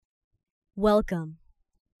Welcome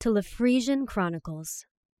to Lefresian Chronicles,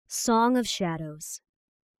 Song of Shadows,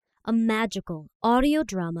 a magical audio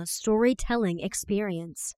drama storytelling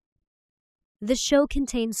experience. The show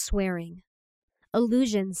contains swearing,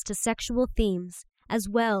 allusions to sexual themes, as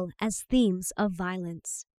well as themes of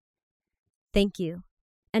violence. Thank you,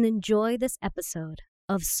 and enjoy this episode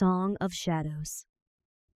of Song of Shadows.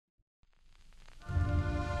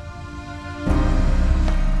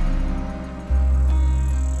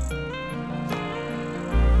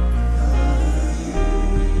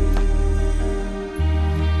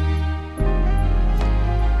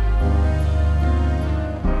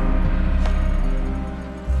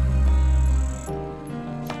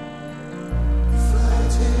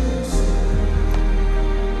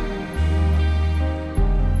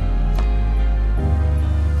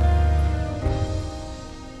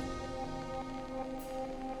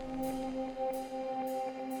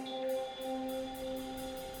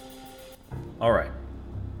 All right.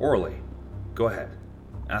 Orly, go ahead.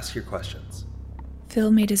 Ask your questions.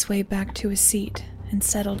 Phil made his way back to his seat and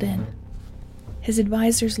settled in. His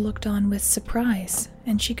advisors looked on with surprise,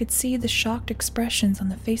 and she could see the shocked expressions on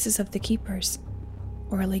the faces of the keepers.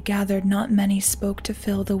 Orly gathered not many spoke to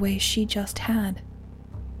Phil the way she just had.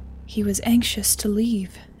 He was anxious to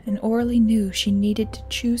leave, and Orly knew she needed to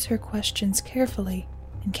choose her questions carefully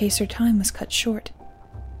in case her time was cut short.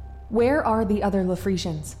 Where are the other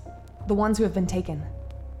Lefresians? The ones who have been taken?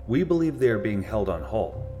 We believe they are being held on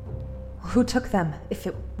Hull. Who took them, if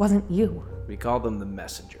it wasn't you? We call them the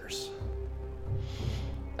messengers.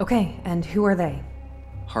 Okay, and who are they?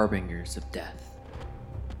 Harbingers of death.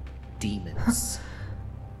 Demons.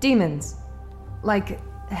 Demons. Like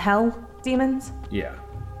hell demons? Yeah,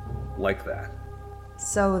 like that.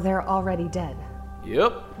 So they're already dead.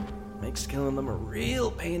 Yep. Makes killing them a real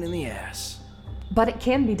pain in the ass. But it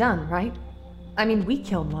can be done, right? I mean, we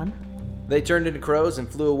killed one. They turned into crows and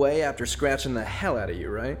flew away after scratching the hell out of you,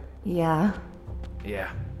 right? Yeah. Yeah.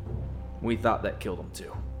 We thought that killed them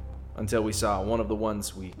too. Until we saw one of the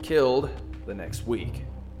ones we killed the next week.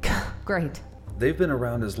 Great. They've been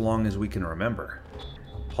around as long as we can remember.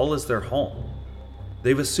 Hull is their home.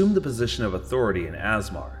 They've assumed the position of authority in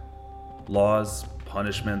Asmar. Laws,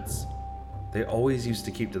 punishments, they always used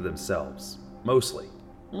to keep to themselves, mostly,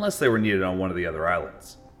 unless they were needed on one of the other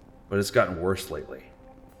islands. But it's gotten worse lately.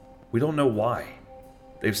 We don't know why.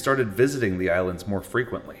 They've started visiting the islands more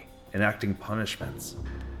frequently, enacting punishments.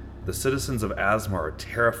 The citizens of Asmar are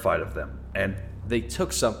terrified of them, and They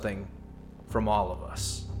took something from all of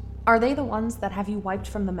us. Are they the ones that have you wiped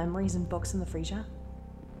from the memories and books in the Freesia?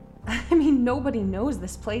 I mean, nobody knows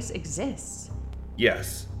this place exists.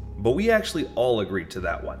 yes, but we actually all agreed to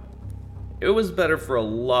that one. It was better for a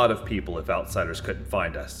lot of people if outsiders couldn't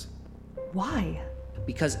find us. Why?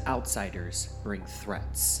 Because outsiders bring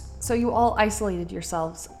threats. So you all isolated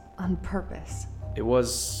yourselves on purpose. It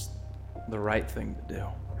was the right thing to do.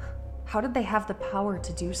 How did they have the power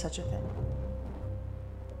to do such a thing?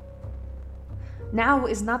 Now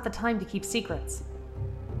is not the time to keep secrets.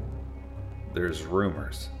 There's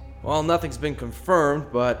rumors. Well, nothing's been confirmed,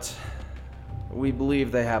 but we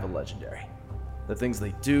believe they have a legendary. The things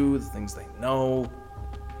they do, the things they know.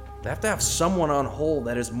 They have to have someone on Hull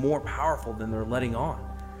that is more powerful than they're letting on.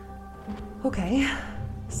 Okay,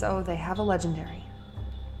 so they have a legendary.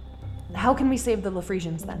 How can we save the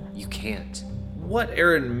Lefresians then? You can't. What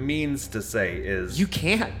Aaron means to say is... You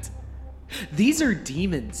can't. These are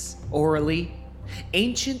demons, Orly.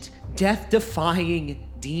 Ancient, death-defying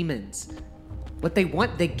demons. What they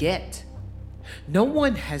want, they get. No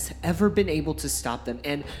one has ever been able to stop them,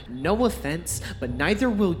 and no offense, but neither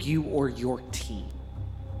will you or your team.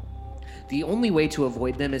 The only way to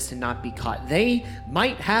avoid them is to not be caught. They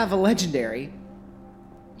might have a legendary.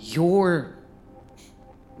 You're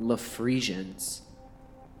Lefresians.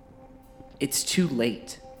 It's too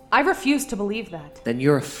late. I refuse to believe that. Then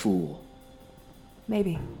you're a fool.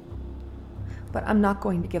 Maybe. But I'm not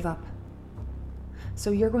going to give up.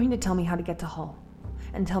 So you're going to tell me how to get to Hull,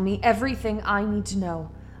 and tell me everything I need to know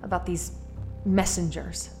about these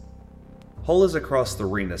messengers. Hull is across the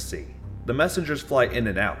Rena Sea. The messengers fly in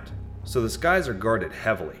and out, so the skies are guarded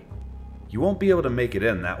heavily. You won't be able to make it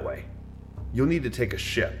in that way. You'll need to take a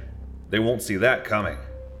ship. They won't see that coming.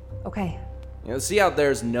 Okay. You know, the sea out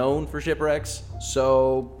there is known for shipwrecks,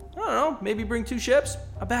 so, I don't know, maybe bring 2 ships?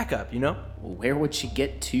 A backup, you know? Well, where would she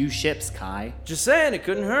get 2 ships, Kai? Just saying, it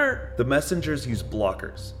couldn't hurt. The messengers use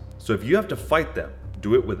blockers, so if you have to fight them,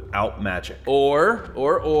 do it without magic.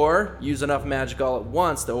 Or use enough magic all at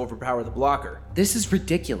once to overpower the blocker. This is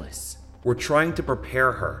ridiculous. We're trying to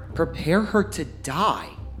prepare her. Prepare her to die.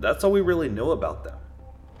 That's all we really know about them.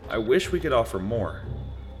 I wish we could offer more.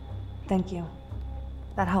 Thank you.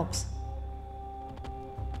 That helps.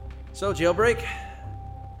 So, Jailbreak?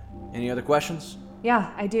 Any other questions?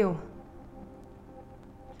 Yeah, I do.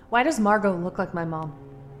 Why does Margot look like my mom?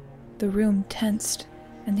 The room tensed,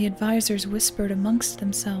 and the advisors whispered amongst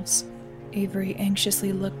themselves. Avery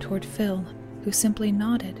anxiously looked toward Phil, who simply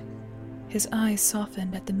nodded. His eyes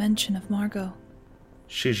softened at the mention of Margot.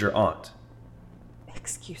 She's your aunt.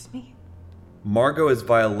 Excuse me? Margot is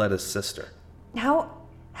Violetta's sister. How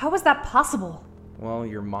is that possible? Well,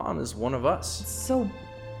 your mom is one of us. So,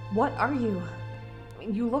 what are you?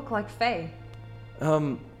 You look like Faye.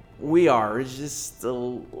 We are. It's just a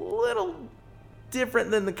little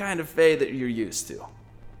different than the kind of Fae that you're used to.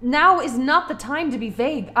 Now is not the time to be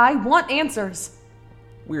vague. I want answers.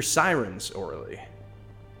 We're sirens, Orly.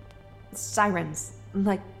 Sirens.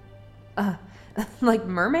 Like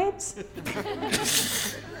mermaids?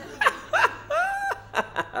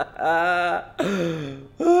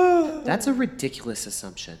 That's a ridiculous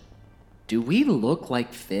assumption. Do we look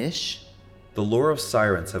like fish? The lore of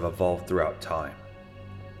sirens have evolved throughout time.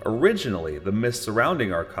 Originally, the myths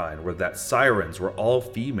surrounding our kind were that sirens were all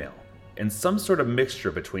female, and some sort of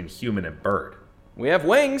mixture between human and bird. We have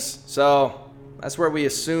wings, so that's where we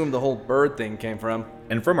assume the whole bird thing came from.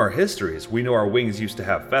 And from our histories, we know our wings used to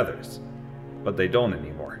have feathers, but they don't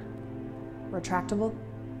anymore. Retractable?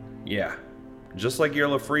 Yeah, just like your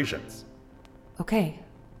Lafresians. Okay.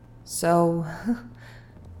 So,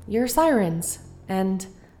 you're sirens, and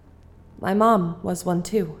my mom was one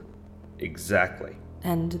too. Exactly.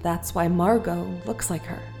 And that's why Margot looks like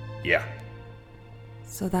her. Yeah.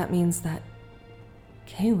 So that means that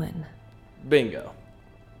Kaylin. Bingo.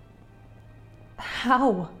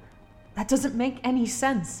 How? That doesn't make any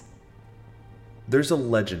sense. There's a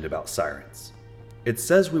legend about sirens. It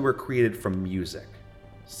says we were created from music,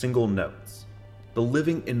 single notes, the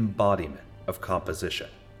living embodiment of composition.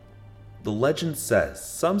 The legend says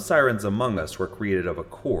some sirens among us were created of a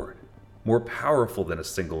chord, more powerful than a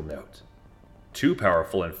single note. Too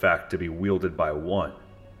powerful, in fact, to be wielded by one.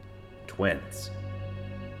 Twins.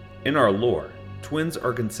 In our lore, twins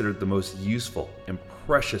are considered the most useful and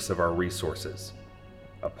precious of our resources.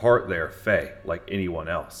 Apart, they are Fae, like anyone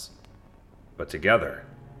else. But together...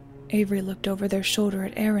 Avery looked over their shoulder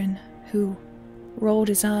at Aaron, who rolled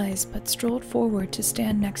his eyes but strolled forward to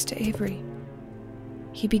stand next to Avery.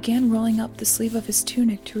 He began rolling up the sleeve of his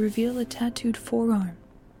tunic to reveal a tattooed forearm.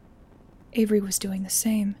 Avery was doing the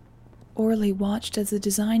same. Orly watched as the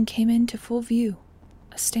design came into full view,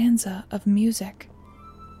 a stanza of music.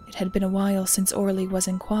 It had been a while since Orly was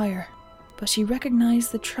in choir, but she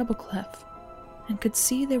recognized the treble clef and could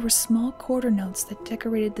see there were small quarter notes that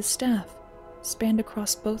decorated the staff, spanned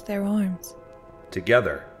across both their arms.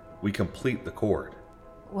 Together, we complete the chord.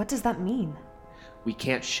 What does that mean? We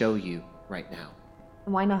can't show you right now.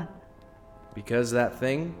 Why not? Because that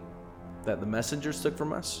thing that the messengers took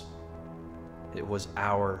from us, it was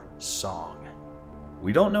our song.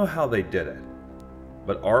 We don't know how they did it,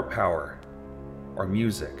 but our power, our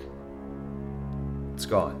music, it's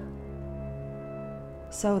gone.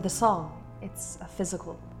 So the song, it's a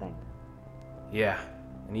physical thing. Yeah,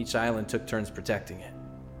 and each island took turns protecting it.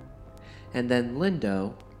 And then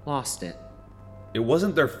Lindo lost it. It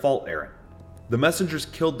wasn't their fault, Aaron. The messengers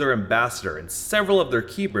killed their ambassador and several of their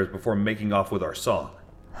keepers before making off with our song.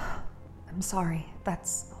 I'm sorry,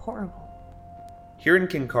 that's horrible. Here in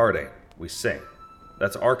Kincardine, we sing.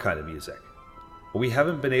 That's our kind of music. But we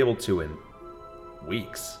haven't been able to in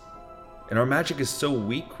weeks. And our magic is so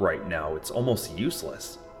weak right now, it's almost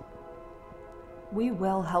useless. We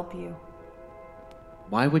will help you.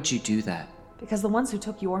 Why would you do that? Because the ones who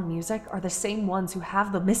took your music are the same ones who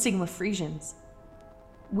have the missing Lafresians.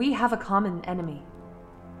 We have a common enemy.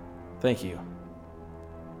 Thank you.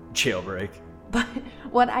 Jailbreak. But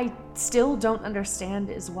what I still don't understand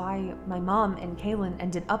is why my mom and Kaylin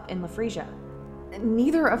ended up in Lafresia.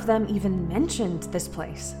 Neither of them even mentioned this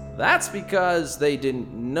place. That's because they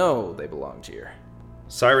didn't know they belonged here.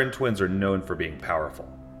 Siren twins are known for being powerful.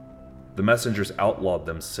 The messengers outlawed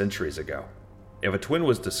them centuries ago. If a twin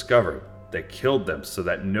was discovered, they killed them so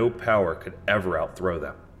that no power could ever outthrow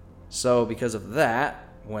them. So because of that,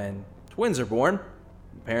 when twins are born,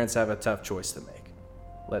 parents have a tough choice to make.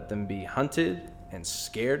 Let them be hunted and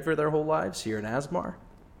scared for their whole lives here in Asmar,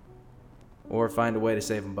 or find a way to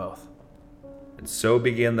save them both. And so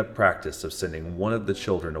began the practice of sending one of the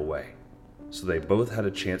children away, so they both had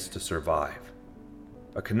a chance to survive.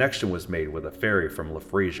 A connection was made with a fairy from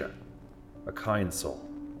Lafresia, a kind soul.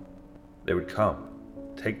 They would come,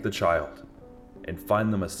 take the child, and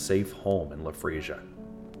find them a safe home in Lafresia.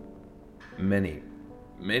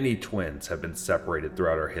 Many twins have been separated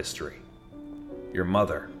throughout our history. Your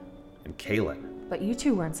mother, and Kaylin. But you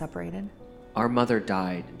two weren't separated. Our mother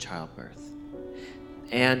died in childbirth,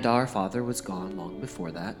 and our father was gone long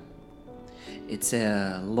before that. It's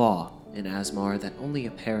a law in Asmar that only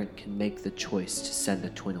a parent can make the choice to send a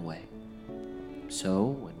twin away. So,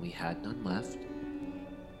 when we had none left,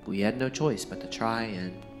 we had no choice but to try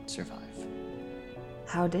and survive.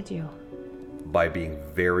 How did you? By being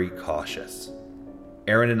very cautious.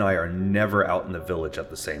 Aaron and I are never out in the village at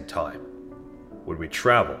the same time. When we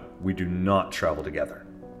travel, we do not travel together.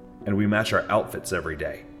 And we match our outfits every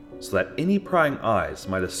day, so that any prying eyes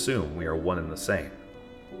might assume we are one and the same.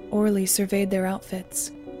 Orly surveyed their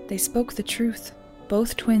outfits. They spoke the truth.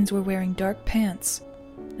 Both twins were wearing dark pants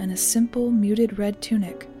and a simple, muted red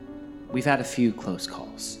tunic. We've had a few close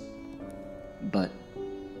calls, but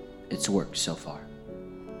it's worked so far.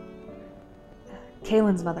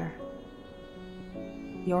 Kaylin's mother.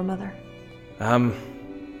 Your mother?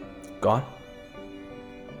 Gone.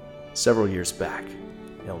 Several years back.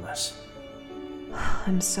 Illness.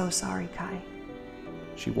 I'm so sorry, Kai.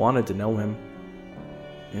 She wanted to know him.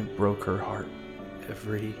 It broke her heart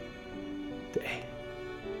every day.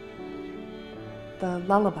 The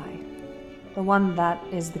lullaby. The one that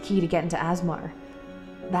is the key to get into Asmar.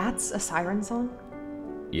 That's a siren song?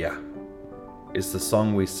 Yeah. It's the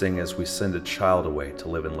song we sing as we send a child away to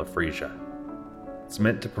live in Lefresia. It's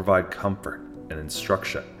meant to provide comfort and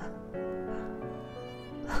instruction.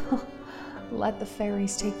 Let the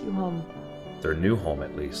fairies take you home. Their new home,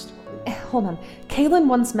 at least. Hold on. Kaylin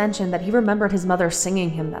once mentioned that he remembered his mother singing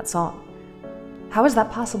him that song. How is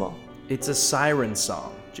that possible? It's a siren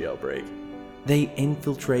song, Jailbreak. They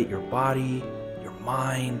infiltrate your body, your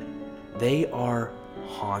mind. They are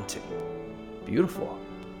haunting. Beautiful.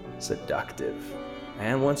 Seductive.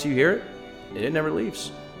 And once you hear it, it never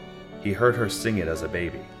leaves. He heard her sing it as a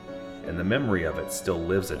baby, and the memory of it still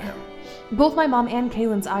lives in him. Both my mom and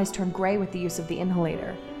Kaylin's eyes turned gray with the use of the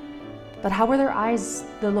inhalator. But how were their eyes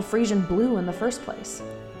the Lefresian blue in the first place?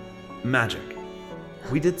 Magic.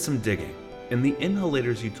 We did some digging, and the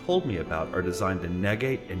inhalators you told me about are designed to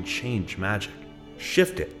negate and change magic,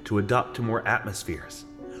 shift it to adapt to more atmospheres.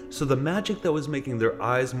 So the magic that was making their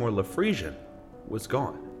eyes more Lefresian was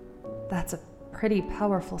gone. That's a pretty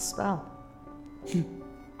powerful spell.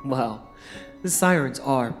 Well, the sirens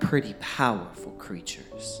are pretty powerful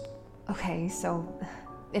creatures. Okay, so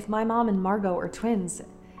if my mom and Margot are twins,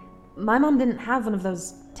 my mom didn't have one of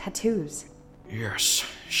those tattoos. Yes,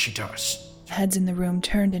 she does. Heads in the room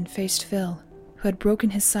turned and faced Phil, who had broken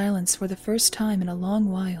his silence for the first time in a long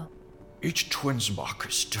while. Each twin's mark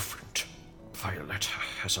is different. Violetta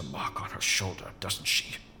has a mark on her shoulder, doesn't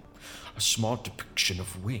she? A small depiction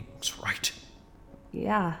of wings, right?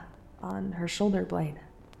 Yeah, on her shoulder blade.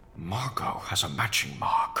 Margot has a matching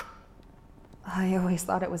mark. I always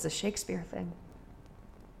thought it was a Shakespeare thing.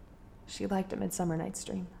 She liked A Midsummer Night's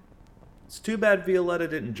Dream. It's too bad Violetta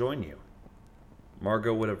didn't join you.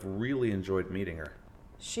 Margot would have really enjoyed meeting her.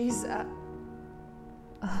 She's,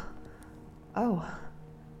 oh.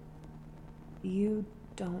 You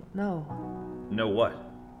don't know. Know what?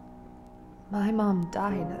 My mom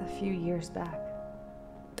died a few years back.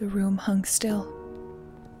 The room hung still.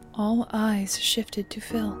 All eyes shifted to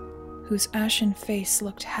Phil, whose ashen face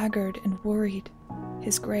looked haggard and worried,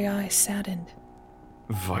 his gray eyes saddened.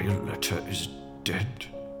 Violetta is dead?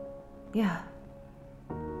 Yeah.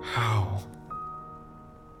 How?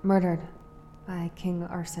 Murdered by King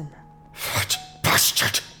Arsen. That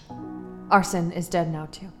bastard! Arsen is dead now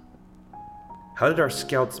too. How did our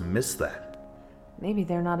scouts miss that? Maybe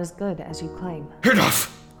they're not as good as you claim.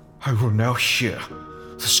 Enough! I will now hear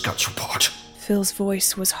the scout's report. Phil's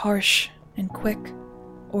voice was harsh and quick.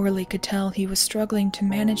 Orly could tell he was struggling to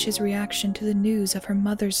manage his reaction to the news of her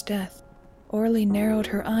mother's death. Orly narrowed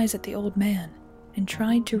her eyes at the old man and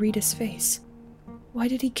tried to read his face. Why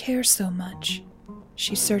did he care so much?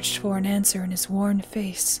 She searched for an answer in his worn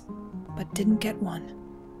face, but didn't get one.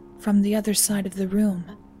 From the other side of the room,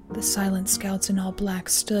 the silent scouts in all black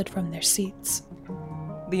stood from their seats.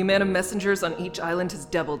 The amount of messengers on each island has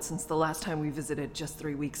doubled since the last time we visited just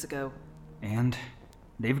 3 weeks ago. And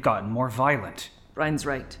they've gotten more violent. Ryan's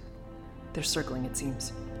right. They're circling, it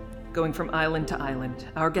seems. Going from island to island.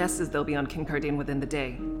 Our guess is they'll be on Kincardine within the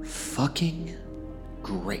day. Fucking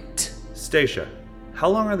great. Stacia, how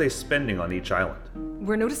long are they spending on each island?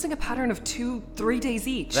 We're noticing a pattern of 2-3 days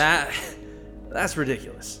each. That's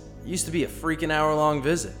ridiculous. It used to be a freaking hour-long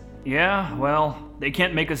visit. Yeah, well, they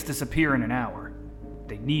can't make us disappear in an hour.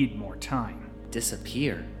 They need more time.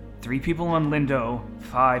 Disappear? 3 people on Lindo,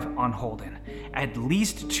 5 on Holden. At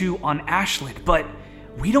least 2 on Ashland, but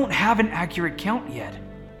we don't have an accurate count yet.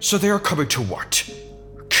 So they are coming to what?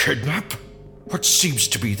 Kidnap? What seems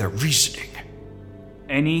to be their reasoning?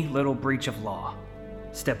 Any little breach of law.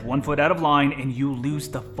 Step 1 foot out of line and you lose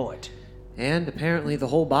the foot. And apparently the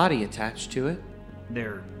whole body attached to it.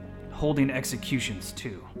 They're holding executions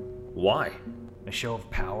too. Why? A show of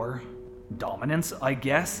power? Dominance, I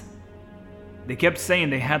guess? They kept saying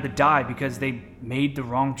they had to die because they made the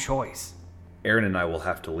wrong choice. Aaron and I will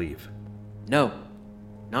have to leave. No,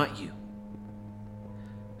 not you.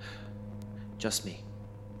 Just me.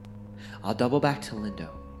 I'll double back to Lindo.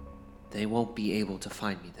 They won't be able to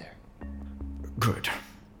find me there. Good.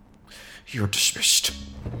 You're dismissed.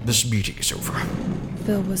 This meeting is over.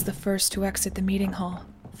 Phil was the first to exit the meeting hall,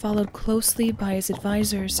 followed closely by his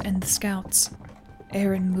advisors and the scouts.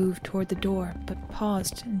 Aaron moved toward the door, but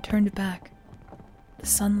paused and turned back. The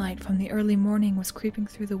sunlight from the early morning was creeping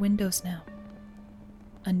through the windows now.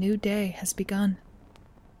 A new day has begun.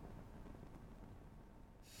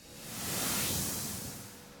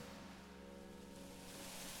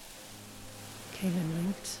 Kaylin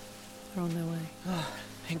linked. They're on their way. Oh,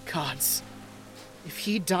 thank gods. If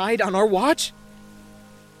he died on our watch?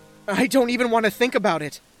 I don't even want to think about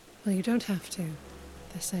it. Well, you don't have to.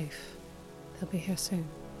 They're safe. They'll be here soon.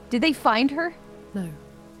 Did they find her? No,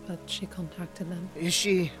 but she contacted them. Is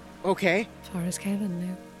she okay? As far as Kaylin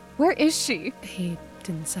knew. Where is she? He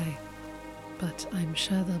didn't say. But I'm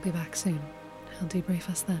sure they'll be back soon. He'll debrief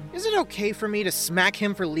us then. Is it okay for me to smack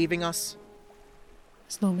him for leaving us?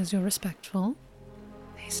 As long as you're respectful.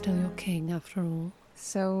 He's still your king, after all.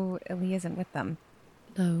 So, Ellie isn't with them?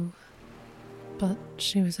 No. But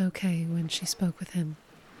she was okay when she spoke with him.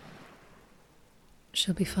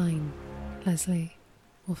 She'll be fine. Leslie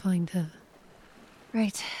will find her.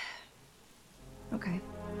 Right. Okay.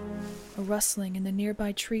 A rustling in the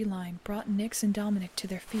nearby tree line brought Nyx and Dominic to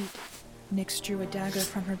their feet. Nyx drew a dagger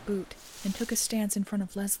from her boot and took a stance in front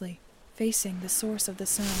of Leslie, facing the source of the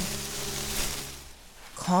sound.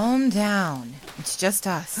 Calm down. It's just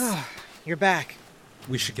us. You're back.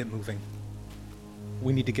 We should get moving.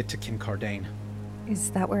 We need to get to Kincardine.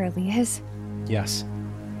 Is that where Ellie is? Yes.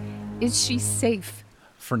 Is she safe?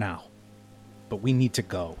 For now. But we need to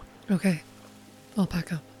go. Okay. I'll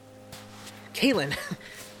pack up. Kaylin,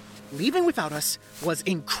 leaving without us was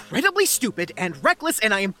incredibly stupid and reckless,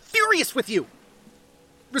 and I am furious with you.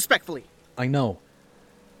 Respectfully. I know.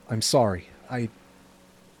 I'm sorry. I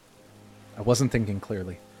wasn't thinking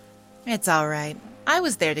clearly. It's all right. I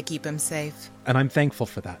was there to keep him safe. And I'm thankful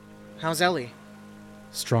for that. How's Ellie?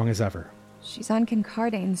 Strong as ever. She's on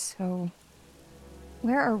Kincardine, so...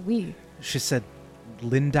 Where are we? She said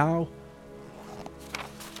Lindau?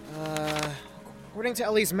 According to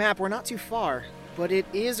Ellie's map, we're not too far, but it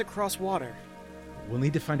is across water. We'll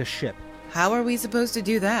need to find a ship. How are we supposed to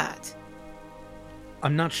do that?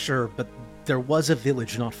 I'm not sure, but there was a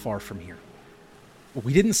village not far from here.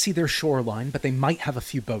 We didn't see their shoreline, but they might have a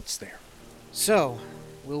few boats there. So,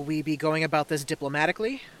 will we be going about this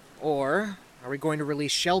diplomatically? Or are we going to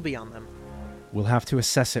release Shelby on them? We'll have to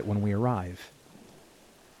assess it when we arrive.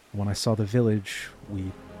 When I saw the village,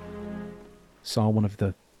 we saw one of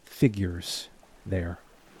the figures there.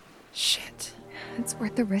 Shit. It's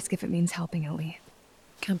worth the risk if it means helping Ellie.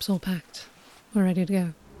 Camp's all packed. We're ready to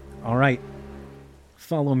go. All right.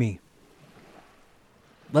 Follow me.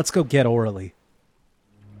 Let's go get Orly.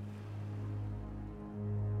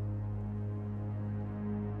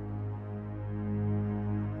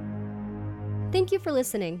 Thank you for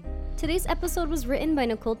listening. Today's episode was written by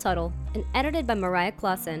Nicole Tuttle and edited by Mariah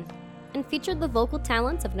Clausen, and featured the vocal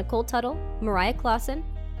talents of Nicole Tuttle, Mariah Clausen,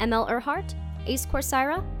 ML Earhart, Ace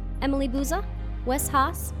Corsira, Emily Buza, Wes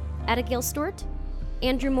Haas, Abigail Stewart,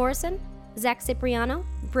 Andrew Morrison, Zach Cipriano,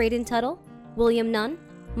 Braden Tuttle, William Nunn,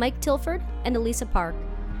 Mike Tilford, and Elisa Park.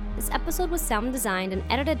 This episode was sound designed and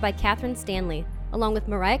edited by Catherine Stanley, along with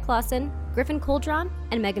Mariah Clausen, Griffin Coldron,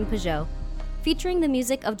 and Megan Peugeot, featuring the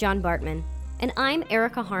music of John Bartman. And I'm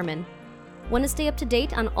Erica Harmon. Want to stay up to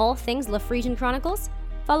date on all things Lafresian Chronicles?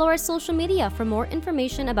 Follow our social media for more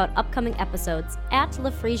information about upcoming episodes at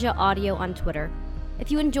Lafresia Audio on Twitter.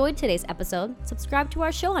 If you enjoyed today's episode, subscribe to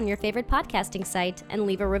our show on your favorite podcasting site and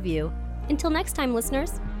leave a review. Until next time,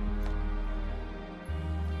 listeners.